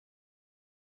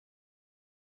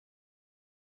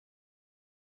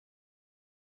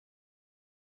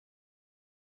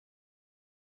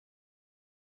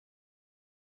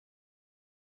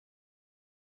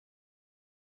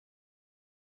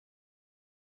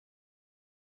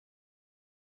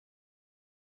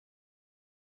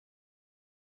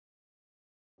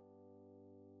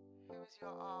is your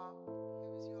art?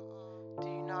 Who is your art? Do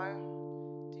you know?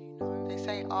 Do you know? They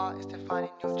say art is defining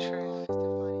your truth.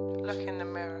 Look in the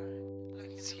mirror. Look,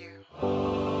 it's you.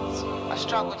 It's you. I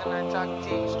struggled and I dug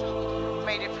deep.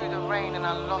 Made it through the rain and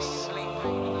I lost sleep.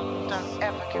 Don't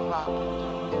ever give up.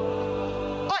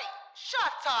 Oi!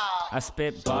 Shut up! I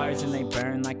spit bars and they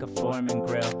burn like a Foreman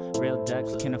grill. Real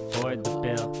ducks can afford the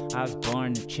bill. I was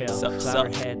born to chill. Flower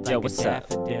head like a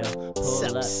daffodil. Pull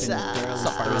up and the girl is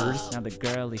first. Now the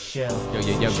girl is chill.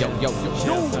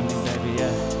 Chill for me, baby,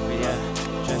 yeah.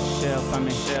 Just chill for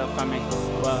me,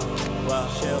 whoa.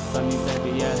 Chill for me,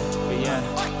 baby, yeah.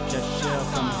 Just chill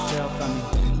for me.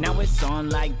 Now it's on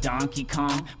like Donkey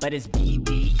Kong, but it's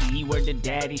BDE, where the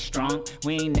daddy strong.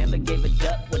 We ain't never gave a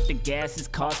duck what the gas is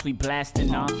cost, we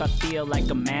blasting off. I feel like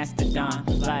a mastodon,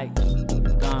 like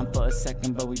gone for a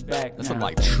second, but we back. That's now. some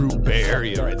like true Bay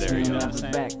Area right there, you know what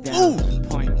I'm Back down.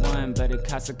 0.1, but it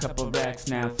costs a couple racks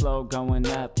now. Flow going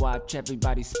up, watch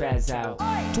everybody spaz out.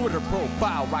 Twitter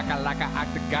profile, rockin' like an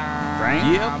octagon.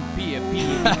 Frank? Yep. I'm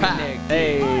PFP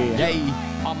connected. Hey.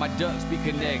 All my ducks be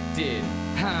connected.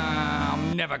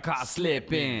 I'm never caught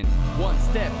slipping. One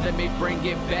step, let me bring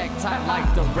it back tight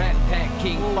like the Rat Pack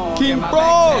King Frog. King in my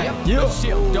Frog, backpack. yeah. The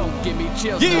shield don't give me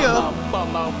chills. Yeah. No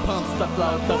more pumps the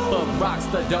flow, the book rocks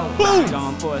the dope. Boom.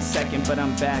 Gone for a second, but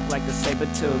I'm back like a saber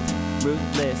tooth.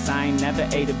 Ruthless, I ain't never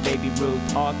ate a baby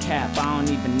Ruth. All cap, I don't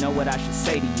even know what I should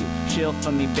say to you. Chill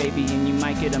for me, baby, and you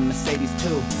might get a Mercedes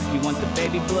too. You want the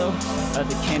baby blue or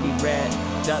the candy red?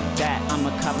 Duck that, I'ma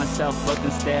cut myself book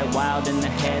instead. Wild in the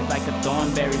head like a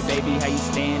thornberry, baby. How you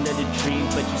stand under the tree,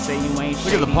 but you say you ain't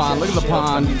Look at the shady. pond, Just look at the chill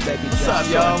pond. for me, baby. What's up,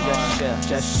 yo?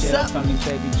 Just chill for me,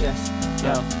 baby. Just,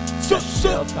 yo. Just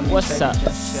chill for me, What's baby. up?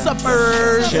 Just chill.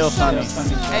 Suppers. Chill for me.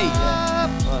 Hey.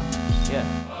 Yeah.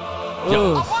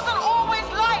 Ooh. I wasn't always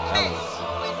like this.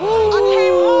 I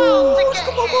came wild to get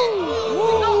here.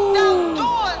 Knock down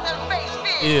doors and face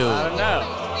fear. Ew. I don't know.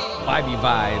 Vibey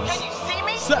vibes. Can you see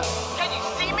me? Sup? Can you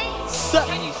see me? Sup?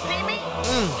 Can you see me?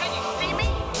 Can you see me?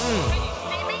 Can you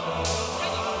see me?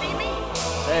 Can you see me?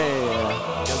 Hey.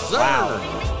 Yes, sir. Wow.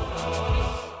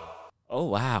 Oh,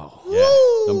 wow. Yeah.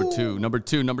 Number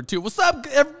two. What's up,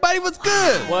 everybody? What's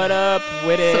good? What up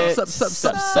with it?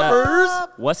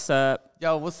 Sup? What's up?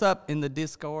 Yo, what's up in the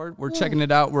Discord? We're checking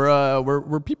it out.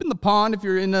 We're peeping the pond. If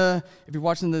you're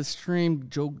watching the stream,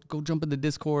 go jump in the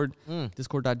Discord.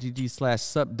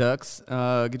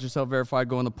 Discord.gg/SupDucks. Get yourself verified.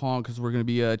 Go in the pond because we're gonna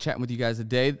be chatting with you guys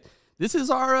today. This is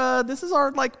our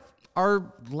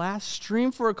last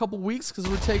stream for a couple weeks because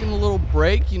we're taking a little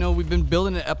break. You know, we've been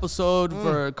building an episode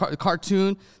for a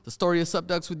cartoon, the story of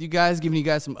SupDucks, with you guys, giving you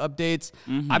guys some updates.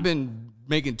 I've been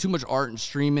making too much art and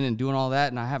streaming and doing all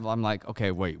that, and I'm like,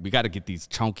 okay, wait, we got to get these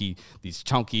chunky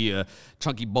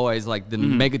boys like the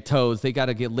Mega Toads. They got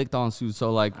to get licked on soon.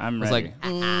 So like, I'm I was ready.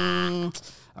 like,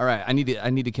 all right, I need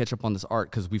to catch up on this art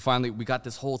because we got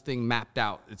this whole thing mapped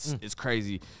out. It's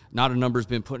crazy. Not a Number's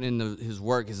been putting in his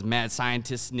work, his mad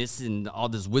scientistness and all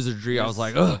this wizardry. I was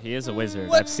like, ugh. He is a wizard.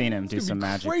 What? I've seen him do It's some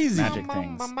gonna be magic crazy.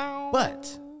 things.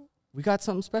 But we got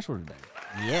something special today.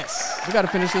 Yes. We got to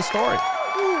finish this story.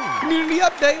 Community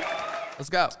update. Let's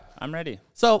go. I'm ready.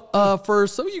 So, for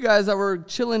some of you guys that were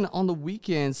chilling on the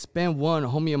weekend, Span One, a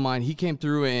homie of mine, he came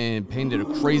through and painted a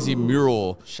crazy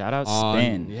mural. Shout out on-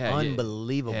 Spin. Yeah,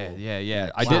 Unbelievable. Yeah.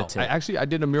 Wow. I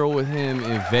did a mural with him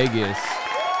in Vegas.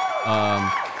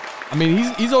 I mean,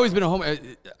 he's always been a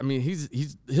homie. I mean, his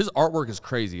artwork is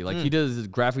crazy. Like he does his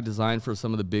graphic design for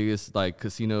some of the biggest like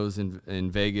casinos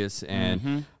in Vegas,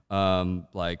 and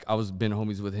like I was been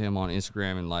homies with him on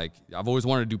Instagram, and like I've always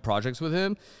wanted to do projects with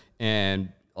him,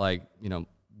 and like you know.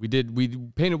 We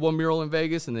painted one mural in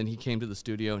Vegas, and then he came to the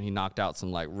studio and he knocked out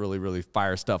some like really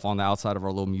fire stuff on the outside of our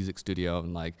little music studio,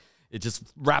 and like it just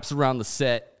wraps around the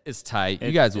set. It's tight.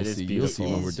 You guys will see. You'll see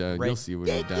when we're done. You'll see when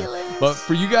we're done. But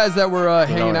for you guys that were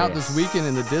hanging out this weekend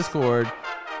in the Discord,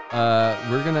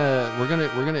 we're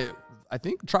gonna. I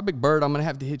think Tropic Bird, I'm gonna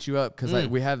have to hit you up because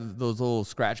we have those little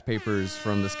scratch papers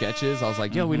from the sketches. I was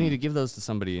like, yo, we need to give those to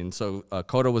somebody, and so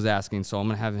Koda was asking, so I'm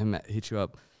gonna have him hit you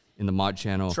up in the mod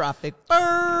channel. Tropic Bird.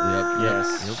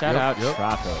 Yes. Shout out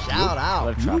Tropic. Shout out.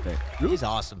 Love Tropic. He's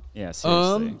awesome. Yeah,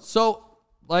 seriously. So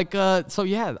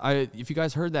yeah, if you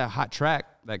guys heard that hot track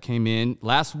that came in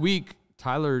last week,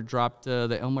 Tyler dropped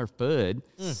the Elmer Fudd,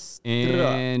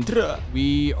 and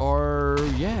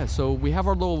so we have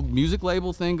our little music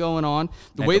label thing going on.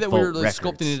 The way that we're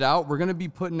sculpting it out, we're gonna be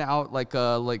putting out like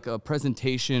a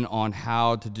presentation on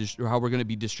how we're gonna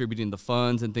be distributing the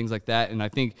funds and things like that. And I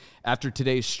think after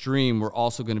today's stream, we're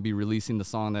also gonna be releasing the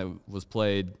song that was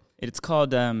played It's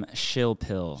called Shill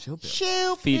Pill.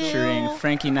 Chill. Featuring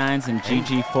Frankie Nines and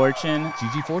Gigi Fortune.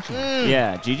 Gigi Fortune.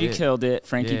 Yeah, Gigi killed it.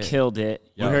 Frankie killed it.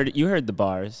 Yeah. You heard the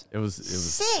bars. It was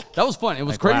Sick. That was fun. It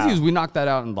was Like, crazy wow. as we knocked that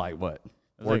out in like what?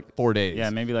 Like 4 days. Yeah,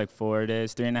 maybe like 4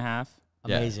 days, 3.5.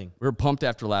 Yeah. Amazing. We were pumped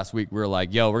after last week. We were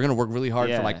like, yo, we're gonna work really hard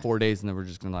for Yeah. like 4 days, and then we're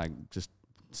just gonna like just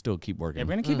still keep working. Yeah,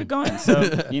 we're gonna keep it going. So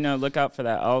look out for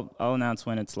that. I'll announce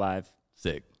when it's live.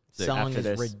 Sick. Song After is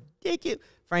this. ridiculous.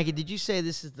 Frankie, did you say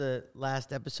this is the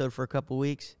last episode for a couple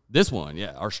weeks? This one,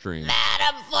 yeah, our stream.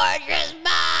 Madam Fortress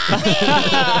Bobby!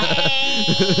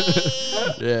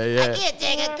 Yeah. Can't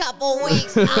take a couple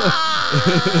weeks off.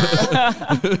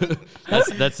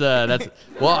 That's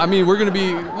well, I mean, we're gonna be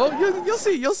you'll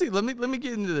see. Let me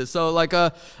get into this. So like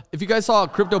if you guys saw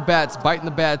Crypto Bats biting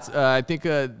the bats, I think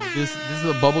this is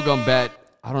a bubblegum bat.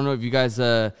 I don't know if you guys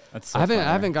That's so I fire.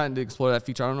 haven't gotten to explore that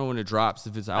feature. I don't know when it drops,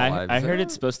 if it's out live. I Is it heard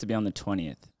it's supposed to be on the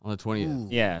 20th. on the 20th.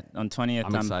 Yeah, on 20th.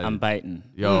 I'm excited. I'm biting.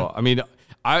 Yo, I mean,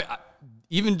 I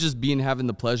even just having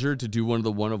the pleasure to do one of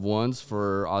the one-of-ones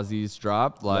for Ozzy's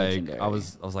drop, like Legendary. I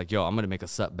was like, yo, I'm gonna make a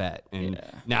sup bat, and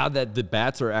Yeah. now that the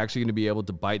bats are actually gonna be able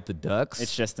to bite the ducks,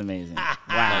 It's just amazing.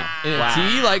 Wow.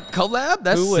 NFT like collab,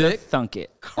 that's Who would have sick. thunk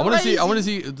it? I want to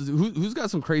see who's got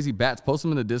some crazy bats. Post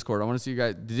them in the Discord. I want to see you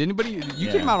guys. Did anybody? You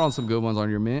Yeah. came out on some good ones on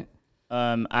your mint.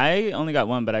 I only got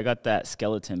one, but I got that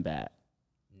skeleton bat.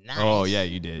 Nice. Oh yeah,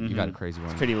 you did. You got a crazy one.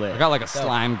 Mm-hmm. Pretty lit. I got like a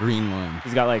slime green one.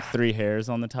 He's got like 3 hairs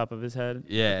on the top of his head.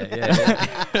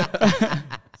 Yeah.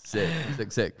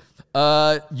 Sick.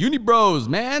 Uni Bros,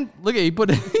 man. Look at he put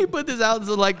this out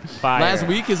so like Fire. last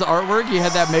week. His artwork. He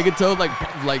had that Megatoad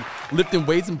like lifting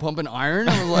weights and pumping iron.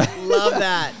 I was like, Love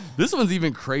that. this one's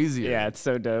even crazier. Yeah, it's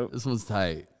so dope. This one's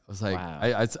tight. I was like, Wow.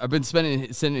 I've been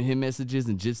sending him messages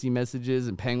and Gypsy messages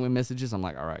and Penguin messages. I'm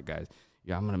like, all right, guys.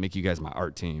 Yeah, I'm gonna make you guys my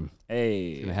art team. It's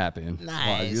Hey. gonna happen.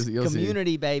 Nice. You'll see.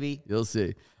 Community, baby. You'll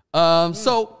see.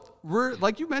 So we're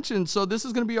like you mentioned. So this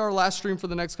is gonna be our last stream for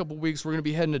the next couple weeks. We're gonna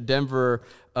be heading to Denver.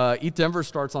 Eat Denver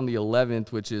starts on the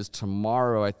 11th, which is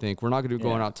tomorrow. I think we're not gonna be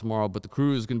going out tomorrow, but the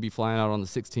crew is gonna be flying out on the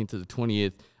 16th to the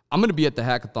 20th. I'm gonna be at the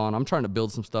hackathon. I'm trying to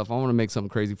build some stuff. I want to make something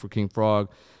crazy for King Frog.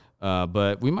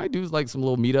 But we might do like some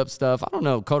little meetup stuff. I don't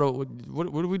know. Kodo,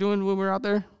 what are we doing when we're out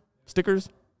there? Stickers?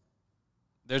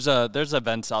 There's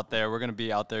events out there. We're gonna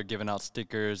be out there giving out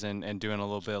stickers and doing a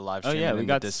little bit of live streaming yeah, we in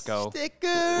got the disco.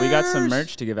 Stickers. We got some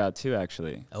merch to give out too,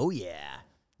 actually. Oh, yeah.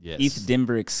 Yes. ETH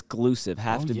Denver exclusive.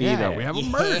 Have to be there. We have a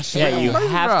merch. Yeah, We you merch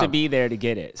have drop. to be there to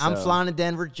get it. I'm so- flying to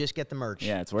Denver. Just get the merch.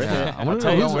 Yeah, it's worth Yeah, it. I wanna I'll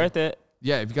tell know you, it's who's- worth it.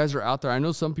 Yeah, if you guys are out there, I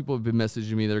know some people have been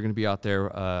messaging me. They're going to be out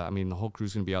there. I mean, the whole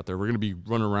crew's going to be out there. We're going to be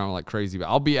running around like crazy. But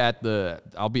I'll be at the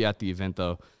event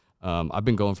though. I've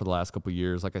been going for the last couple of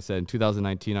years. Like I said, in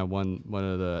 2019, I won one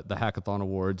of the hackathon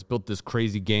awards. Built this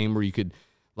crazy game where you could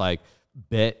like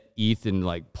bet ETH and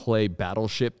like play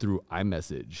Battleship through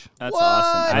iMessage. That's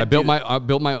awesome. And I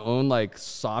built my own like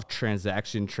soft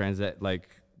transaction like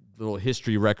little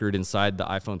history record inside the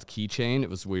iPhone's keychain. It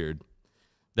was weird.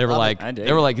 They were like, I dig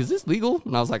they were it. like, is this legal?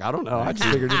 And I was like, I don't know. I just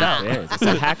figured it out. It is. It's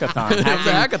a hackathon. It was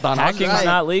a hackathon. I was Hacking's like-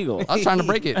 not legal. I was trying to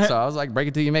break it, so I was like, break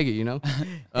it till you make it, you know?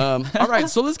 All right,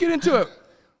 so let's get into it.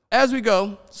 As we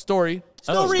go, story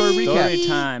recap.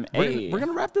 time. Hey. We're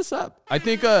gonna wrap this up. I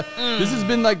think this has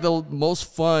been like the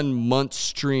most fun month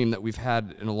stream that we've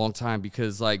had in a long time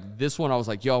because like this one I was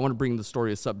like, yo, I want to bring the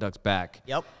story of SupDucks back.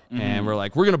 Yep. And we're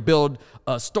like, we're gonna build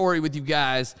a story with you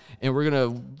guys, and we're gonna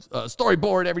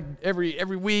storyboard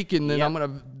every week, and then Yep. I'm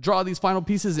gonna draw these final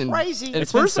pieces. And Crazy. And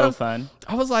It's been first so off, fun.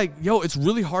 I was like, yo, it's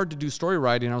really hard to do story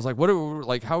writing. I was like,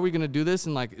 how are we gonna do this?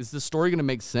 And like, is this story gonna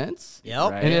make sense?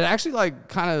 Yep. Right. And it actually like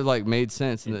kind of like made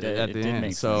sense It did- at it the did end.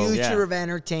 make So sense. Future Yeah. of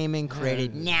entertainment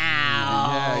created now.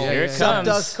 yeah, Here yeah, it yeah. comes.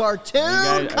 SupDucks cartoon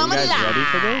Are you coming guys live. ready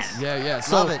for this? Yeah.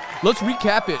 So Love it. let's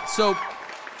recap it. So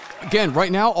again,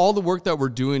 right now, all the work that we're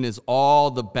doing is all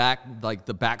the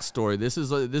backstory. This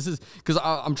is because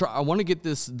I want to get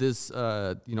this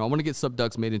I want to get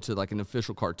SupDucks made into like an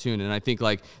official cartoon, and I think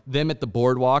like them at the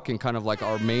boardwalk and kind of like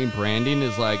our main branding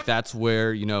is like that's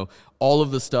where all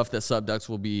of the stuff that SupDucks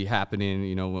will be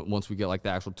happening, once we get like the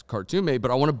actual cartoon made.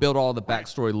 But I want to build all the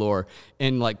backstory lore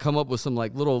and like come up with some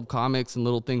like little comics and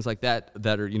little things like that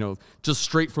are just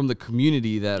straight from the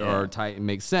community that are tight and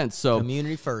make sense. So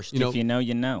Community first. If you know,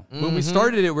 you know. when we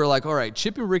started it, we're like, all right,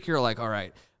 Chip and Ricky are like, all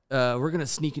right, we're gonna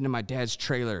sneak into my dad's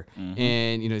trailer,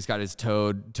 and he's got his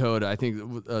Toad. I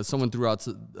think someone threw out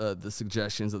the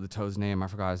suggestions of the Toad's name. I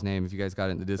forgot his name. If you guys got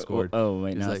it in the Discord. Oh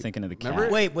wait, It no, I was like- thinking of the cat.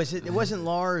 remember Wait, it wasn't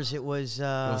Lars. It was. It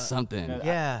was something.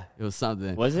 Yeah. It was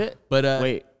something. Was it? But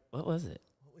Wait, what was it?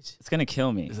 It's gonna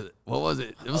kill me. What was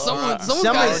it? It was someone.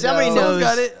 Somebody knows. Someone's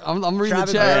got it. I'm reading the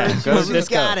chat. Yeah, go Who's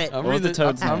got it? I'm What was reading the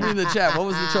toad's I'm name? reading the chat. What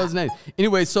was the toad's name?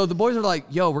 Anyway, so the boys are like,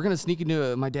 "Yo, we're gonna sneak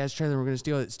into my dad's trailer. And we're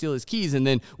gonna steal his keys." And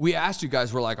then we asked you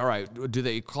guys, we're like, "All right, do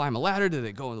they climb a ladder? Do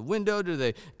they go in the window? Do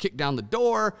they kick down the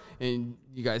door?" And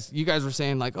you guys were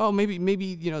saying like, "Oh, maybe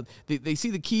they see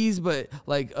the keys, but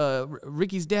like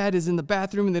Ricky's dad is in the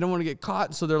bathroom and they don't want to get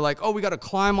caught, so they're like, oh, we got to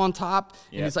climb on top."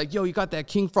 And it's like, "Yo, you got that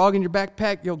king frog in your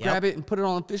backpack? Yo, grab it and put it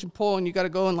on a fishing pole, and you got to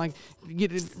go and like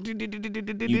get it,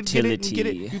 Utility. get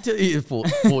it, utility,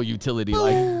 full utility,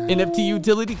 like NFT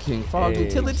utility, king frog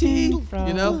utility."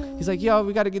 You know, he's like, "Yo,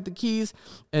 we got to get the keys,"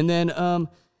 and then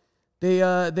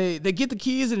They get the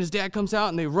keys and his dad comes out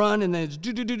and they run and then it's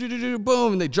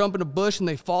boom, and they jump in a bush and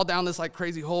they fall down this like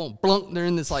crazy hole and blunk, they're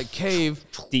in this like cave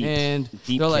and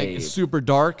they're like cave. it's super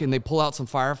dark and they pull out some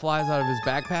fireflies out of his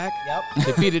backpack. Yep.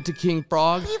 They feed it to King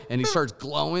Frog and he starts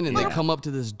glowing and they come up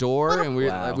to this door and we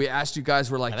asked you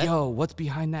guys, we're like, "Yo, what's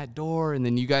behind that door?" And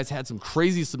then you guys had some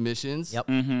crazy submissions. Yep.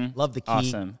 Love the key.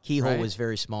 Awesome. Keyhole Right. was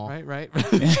very small. Right.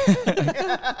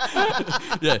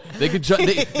 Yeah, they could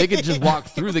they could just walk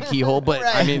through the keyhole, but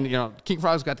I mean, you know, King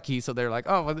Frog's got the key, so they're like,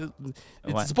 "Oh, well,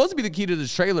 it's supposed to be the key to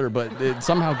this trailer, but it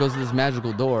somehow goes to this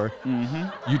magical door."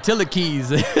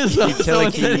 Utilities.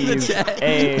 Utilities.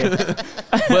 Hey.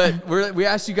 But we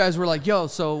asked you guys, we're like, "Yo,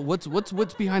 so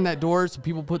what's behind that door?" So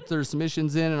people put their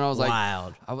submissions in, and I was like,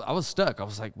 Wild. I was stuck. I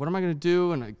was like, "What am I gonna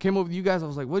do?" And I came up with you guys. I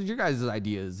was like, "What are your guys'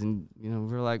 ideas?" And you know,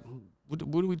 we were like, what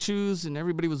do we choose? And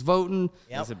everybody was voting.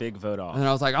 It was a big vote off. And then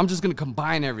I was like, I'm just gonna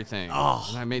combine everything. Oh,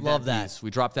 and I made love that that. piece. We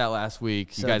dropped that last week.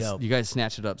 So dope. You guys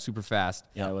snatched it up super fast.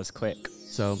 Yeah, it was quick.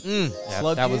 So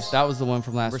Slug that juice? was the one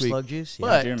from last Remember week. slug juice? Yeah.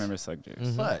 But, I do remember Slug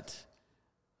Juice. but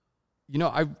you know,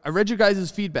 I read your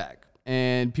guys' feedback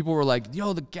and people were like,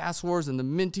 "Yo, the gas wars and the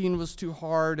minting was too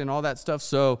hard and all that stuff."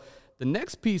 So the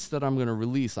next piece that I'm gonna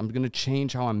release, I'm gonna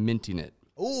change how I'm minting it.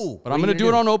 Ooh. But I'm gonna do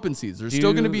it on Opensea. There's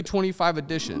still gonna be 25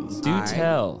 editions. Do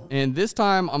tell. And this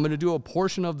time, I'm going to do a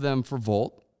portion of them for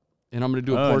Volt, and I'm going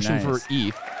to do a portion for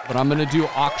ETH, but I'm going to do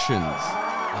auctions.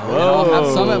 And I'll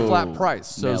have some at flat price.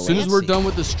 So as soon as we're done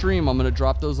with the stream, I'm going to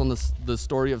drop those on the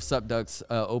story of SupDucks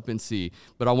Opensea.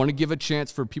 But I want to give a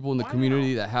chance for people in the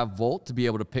community that have Volt to be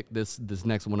able to pick this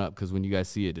next one up, because when you guys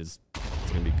see it, it's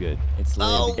going to be good. It's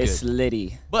lit. It's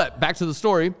litty. But back to the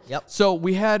story. Yep. So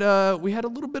we had a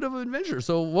little bit of an adventure.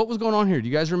 So what was going on here? Do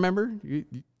you guys remember?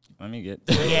 Let me get.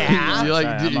 Yeah. You're like,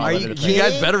 Sorry, I'm all Are over you the you place. guys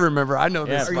kidding? better remember. I know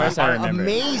this. Of course I remember.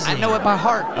 Amazing. I know it by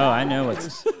heart. Oh, I know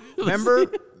what's.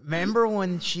 Remember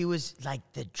when she was like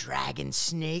the dragon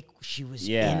snake? She was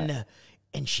in the,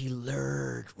 and she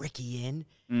lured Ricky in,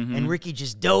 and Ricky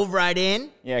just dove right in.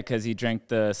 Yeah, because he drank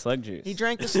the slug juice. He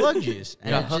drank the slug juice,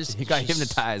 and it just He got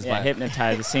hypnotized Yeah, by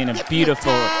hypnotized. Seeing a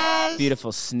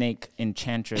beautiful snake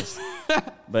enchantress,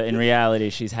 but in reality,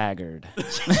 she's haggard.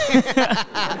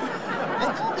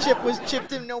 Chip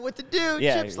didn't know what to do.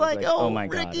 Yeah, Chip's he was like, like, "Oh, oh my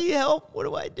God. Ricky, help! What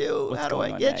do I do? What's How do I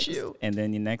going on get next? you?" And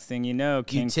then the next thing you know,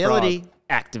 King Utility. Frog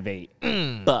activate,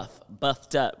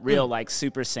 buffed up, real like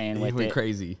Super Saiyan He with went it.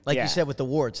 crazy. Like Yeah. you said with the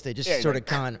warts, they just sort of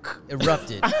kind of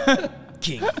erupted.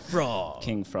 King Frog.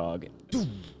 King Frog. And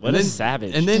What a then-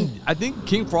 savage. And then I think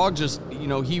King Frog just, you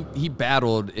know, he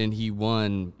battled and he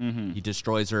won. He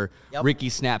destroys her. Yep. Ricky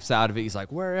snaps out of it. He's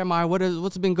like, "Where am I?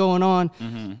 What's been going on?"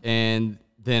 And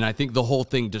then I think the whole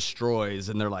thing destroys,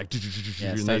 and they're like,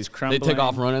 and starts they take crumbling.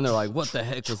 off running. They're like, "What the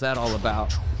heck was that all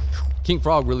about?" King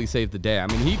Frog really saved the day. I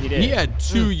mean, he did. had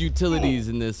 2 utilities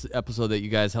in this episode that you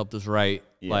guys helped us write.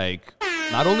 Yeah. Like,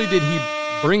 not only did he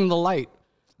bring the light,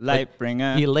 Light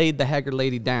bringer. he laid the haggard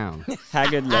lady down.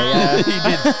 Haggard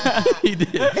Leia. He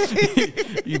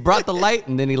did. He brought the light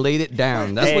and then he laid it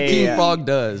down. That's what King Frog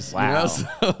does. Wow. You know? So,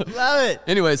 Love it.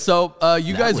 anyway, so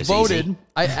you guys was voted. easy.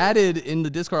 I added in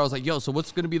the Discord. I was like, "Yo, so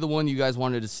what's going to be the one you guys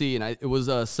wanted to see?" And it was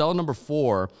cell number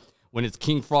 4 when it's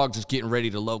King Frog just getting ready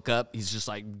to loke up. He's just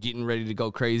like getting ready to go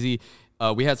crazy.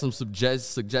 We had some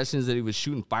suggestions that he was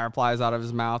shooting fireflies out of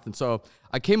his mouth, and so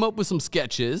I came up with some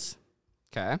sketches.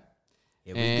 Okay.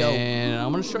 Here we go. And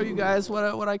I'm going to show you guys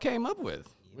what I came up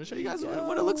with. I'm going to show you guys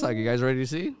what it looks like. You guys ready to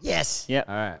see? Yes. Yep.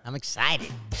 All right. I'm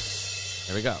excited.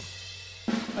 Here we go.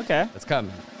 Okay. It's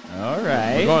coming. All We're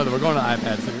right. going to the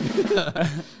iPad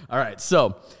soon. All right.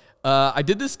 So I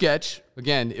did this sketch.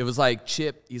 Again, it was like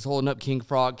Chip. He's holding up King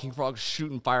Frog. King Frog's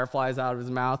shooting fireflies out of his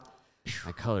mouth.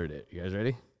 I colored it. You guys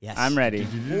ready? Yes. I'm ready.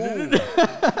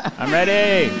 I'm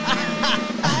ready.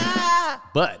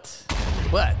 But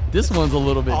this one's a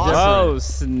little bit Oh, different.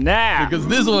 snap. Because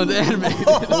this one's animated.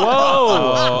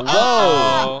 Whoa.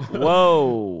 Whoa.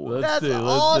 Whoa. Let's That's see. Let's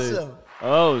awesome. see.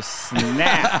 Oh,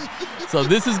 snap. So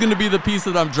this is gonna be the piece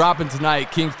that I'm dropping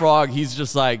tonight. King Frog, he's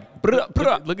just like, look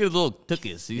at his little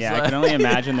tuchus. He's Yeah, like, I can only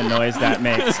imagine the noise that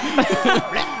makes.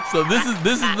 so this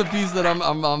is the piece that I'm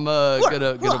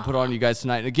gonna put on you guys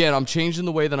tonight. And again, I'm changing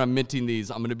the way that I'm minting these.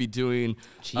 I'm gonna be doing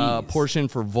a portion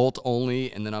for Volt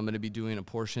only, and then I'm gonna be doing a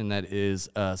portion that is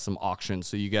some auction,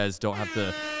 so you guys don't have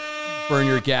to burn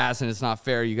your gas, and it's not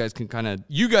fair. You guys can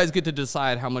you guys get to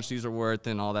decide how much these are worth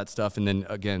and all that stuff, and then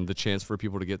again the chance for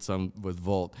people to get some with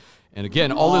Volt. And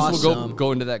again, all this will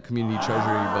go into that community treasury,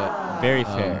 but Very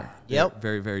fair. Yep.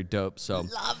 very, very dope. So Love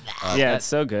that. Yeah, it's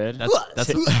so good. that's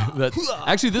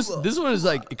actually this one is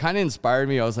like, it kind of inspired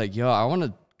me. I was like, yo, I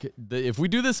want to, if we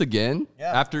do this again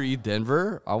after Eat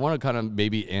Denver, I want to kind of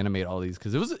maybe animate all these,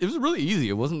 because it was really easy.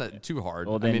 It wasn't that too hard.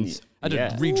 Well, I mean, then, I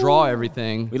had to redraw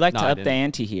everything. We like to up the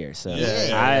ante here, so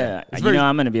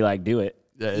I'm gonna be like, do it.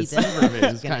 Yeah, it's, Denver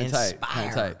it's kind of tight. Kind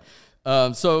of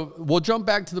tight. So we'll jump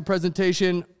back to the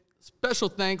presentation. Special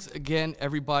thanks again,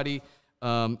 everybody.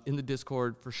 In the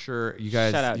Discord for sure. You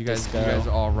guys, Shout out you guys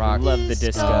all Disco. rock. Love the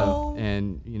disco.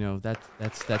 And you know that's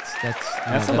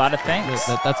That's a lot of thanks.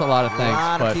 That's a lot of thanks. A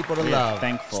lot but of people to love.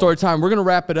 Thankful. story time. We're gonna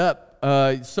wrap it up.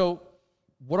 So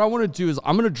what I want to do is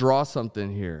I'm gonna draw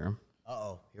something here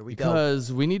Uh-oh. Here we go.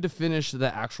 because we need to finish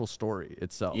the actual story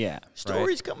itself. Yeah.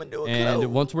 Story's coming to a And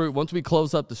close. once we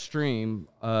close up the stream,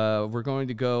 we're going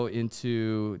to go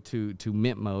into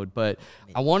mint mode. But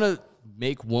I want to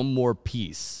make one more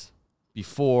piece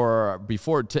before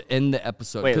to end the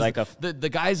episode. Wait, 'Cause like the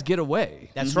guys get away.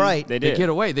 That's right. They They did. get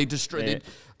away. They destroy.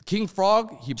 King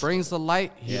Frog. He brings the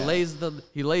light. He lays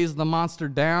the monster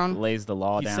down. Lays the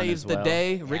law He down saves as well. the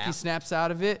day. Ricky snaps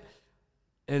out of it.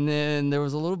 And then there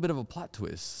was a little bit of a plot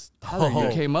twist. Tyler, you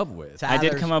came up with. I did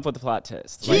Tyler's come up with the plot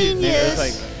twist. Genius.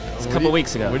 It was a couple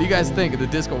weeks ago. What do you guys think of the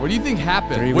disco? What do you think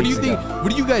happened? 3 What do you weeks think? ago.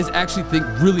 What do you guys actually think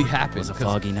really happened? It was a 'Cause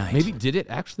foggy night. Maybe did it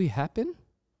actually happen?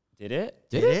 Did it?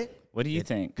 Did it? What do you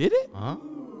think? Did it? Huh?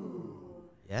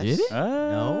 Yes. Did it?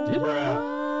 No. Did it?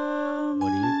 What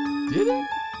do you? Did it?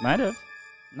 Might have.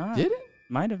 Not. Did it?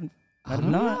 Might have. I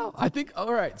don't know. I think.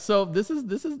 All right. So this is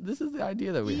the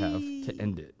idea that we have to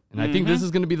end it, and I think this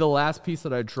is going to be the last piece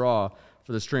that I draw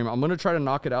for the stream. I'm going to try to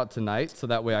knock it out tonight, so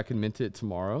that way I can mint it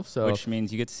tomorrow. So Which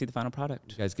means you get to see the final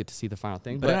product. you guys get to see the final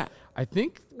thing. But I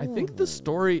think the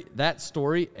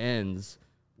story ends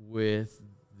with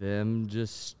them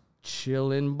just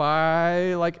chilling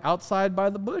by, like, outside by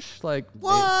the bush. Like,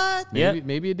 What?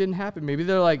 maybe it didn't happen. Maybe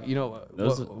they're like, you know,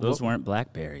 Those weren't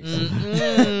blackberries.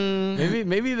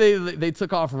 maybe they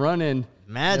took off running.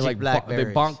 Magic They, like, blackberries.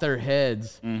 they bonked their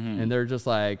heads, and they're just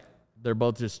like, they're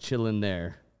both just chilling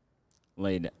there.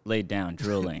 Laid down,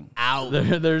 drooling. Ow.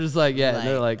 They're just like,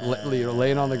 they're Like, like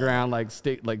laying on the ground, like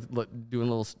doing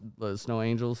little snow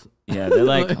angels. Yeah, they're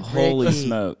like, holy Ricky.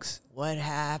 smokes. What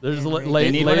happened? They're just Ricky?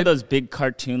 They need one laid of those big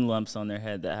cartoon lumps on their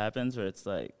head that happens where it's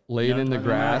like laid in the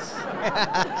grass. the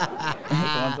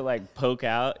ones that like poke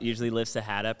out, usually lifts a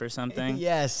hat up or something.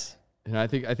 Yes. And I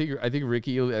think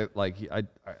Ricky, like, I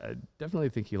definitely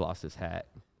think he lost his hat.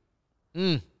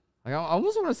 Like, I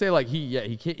almost want to say, like,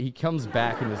 he comes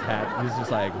back in his hat. He's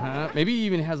just like, huh? Maybe he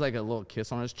even has like a little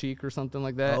kiss on his cheek or something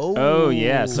like that. Oh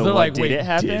yeah. So they're what, like, did wait, it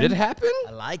happen? Did it happen?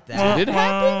 I like that. Did it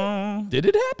happen? Did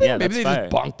it happen? Yeah, Maybe that's they fire.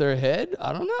 just bonked their head.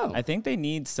 I don't know. I think they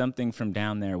need something from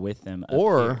down there with them. Up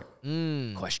Or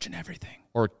here. Question everything.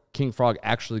 or King Frog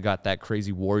actually got that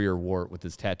crazy warrior wart with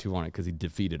his tattoo on it because he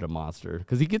defeated a monster.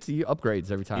 Because he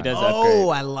upgrades every time. He does Oh,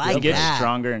 upgrade. I like He gets that.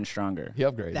 stronger and stronger. He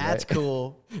upgrades. That's right?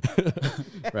 cool.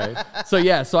 Right. So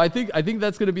yeah. So I think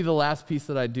that's gonna be the last piece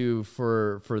that I do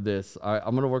for this.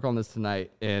 I'm gonna work on this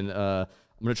tonight, and I'm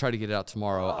gonna try to get it out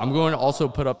tomorrow. I'm going to also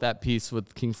put up that piece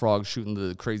with King Frog shooting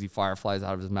the crazy fireflies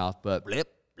out of his mouth. But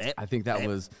I think that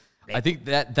was. I think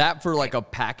that for like a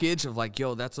package of like,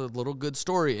 yo, that's a little good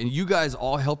story, and you guys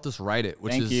all helped us write it,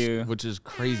 which is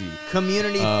crazy.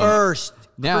 Community first.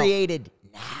 now- Created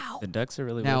now. The ducks are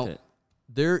really Now, with it.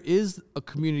 there is a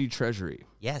community treasury.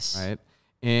 Yes. Right.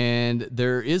 And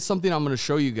there is something I'm going to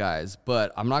show you guys,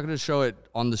 but I'm not going to show it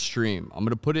on the stream. I'm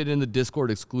going to put it in the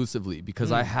Discord exclusively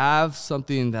because I have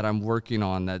something that I'm working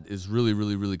on that is really,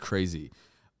 really, really crazy.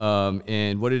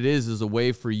 And what it is a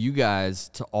way for you guys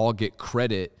to all get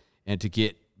credit and to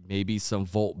get maybe some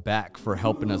Volt back for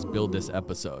helping us build this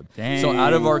episode. Dang. So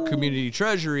out of our community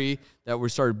treasury that we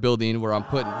started building, I'm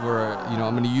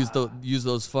going to use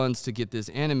those funds to get this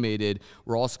animated.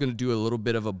 We're also going to do a little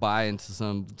bit of a buy into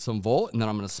some Volt, and then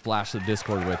I'm going to splash the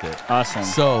Discord with it. Awesome.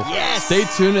 So stay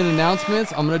tuned in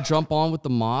announcements. I'm going to jump on with the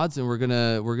mods, and we're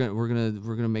gonna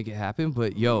make it happen.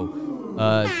 But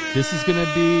this is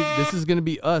gonna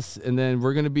be us, and then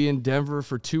we're gonna be in Denver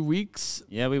for 2 weeks.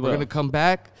 Yeah, we will. We're gonna come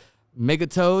back.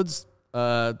 Megatoads.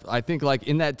 I think like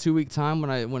in that 2 week time when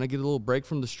I get a little break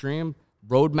from the stream,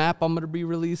 roadmap I'm gonna be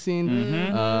releasing.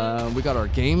 We got our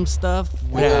game stuff.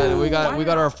 We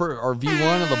got our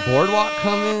V1 of the boardwalk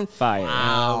coming.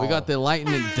 Fire. We got the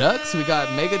lightning ducks. We got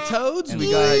megatoads.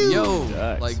 We got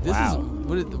Ducks.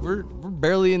 We're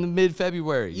barely in the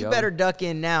mid-February. You better duck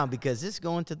in now because it's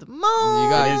going to the moon.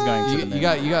 You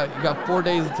got 4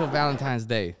 days until Valentine's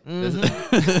Day.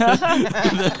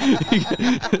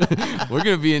 We're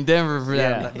gonna be in Denver for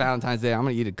that Valentine's Day. I'm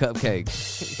gonna eat a cupcake.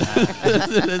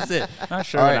 That's it. Not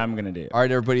sure what I'm gonna do. All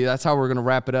right, everybody. That's how we're gonna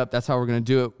wrap it up. That's how we're gonna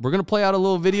do it. We're gonna play out a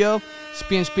little video.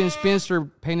 Spinster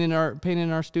painting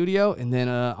our studio, and then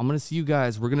I'm gonna see you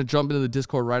guys. We're gonna jump into the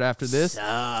Discord right after this.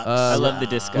 I love the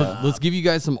disco. Let's give you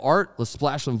guys some art. Let's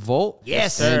splash some Volt.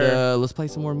 Yes, sir. And let's play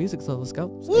some more music. So let's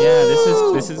go. Yeah,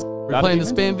 this is. We're playing the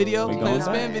spam video. We Playing the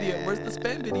going? spam video. Where's the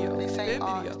spam video? They say Spam video.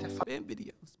 art is Spam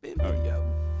video. Spam video.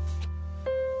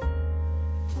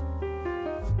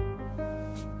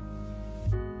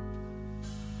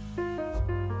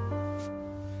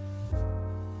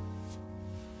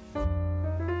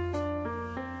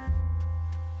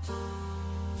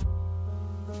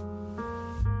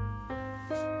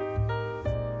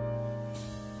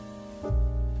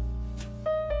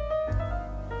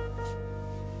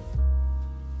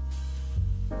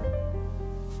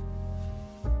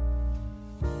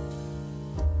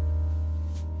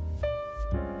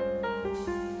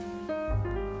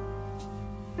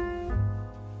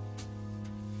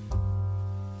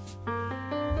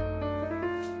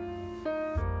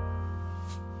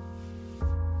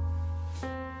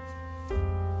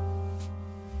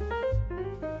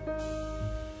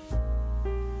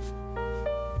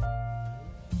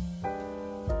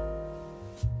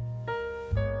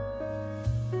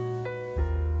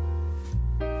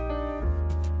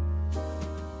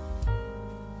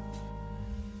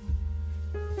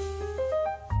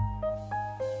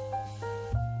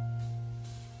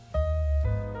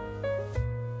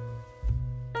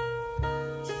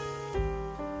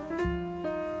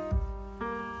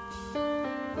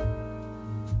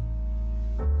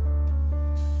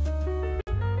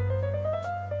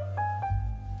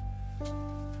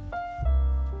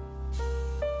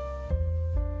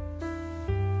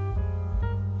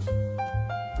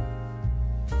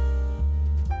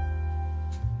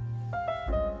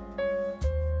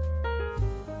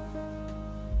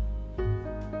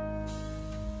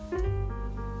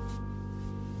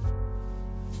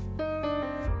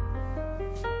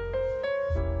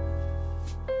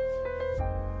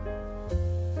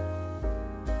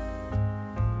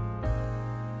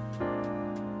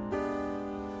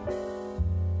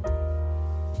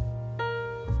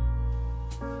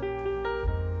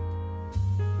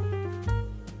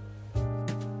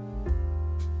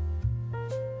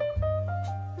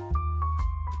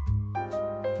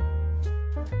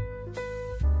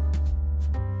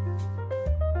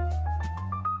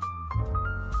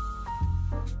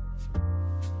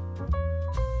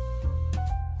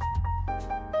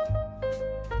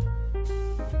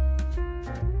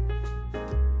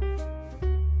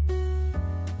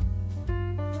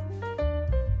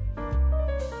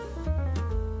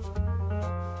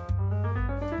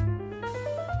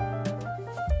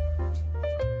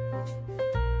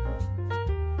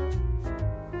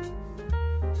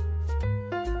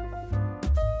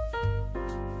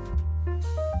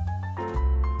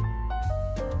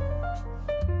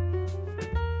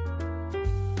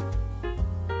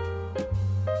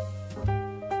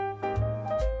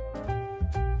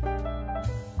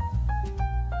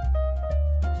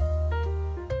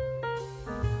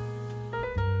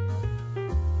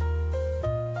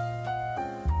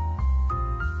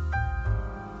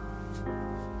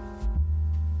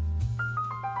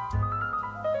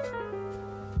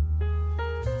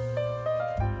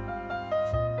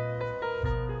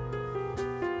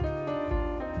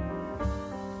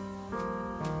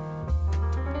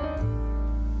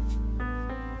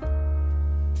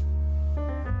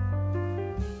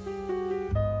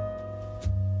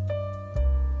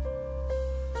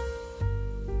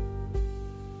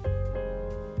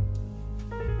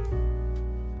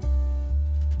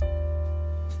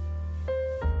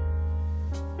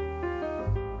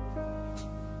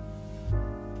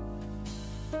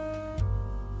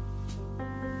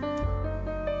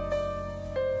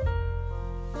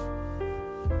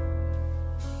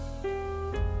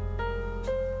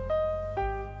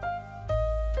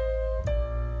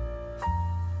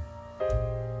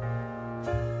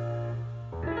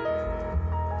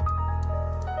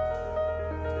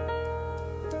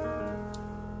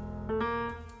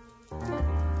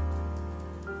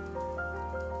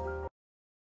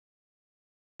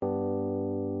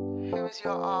 Who is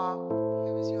your art?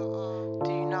 Who is your art?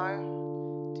 Do you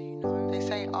know? Do you know? They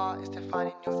say art is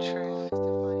defining your truth.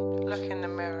 Look in the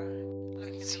mirror.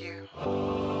 It's you.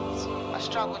 I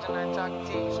struggled and I dug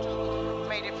deep.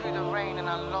 Made it through the rain and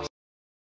I lost.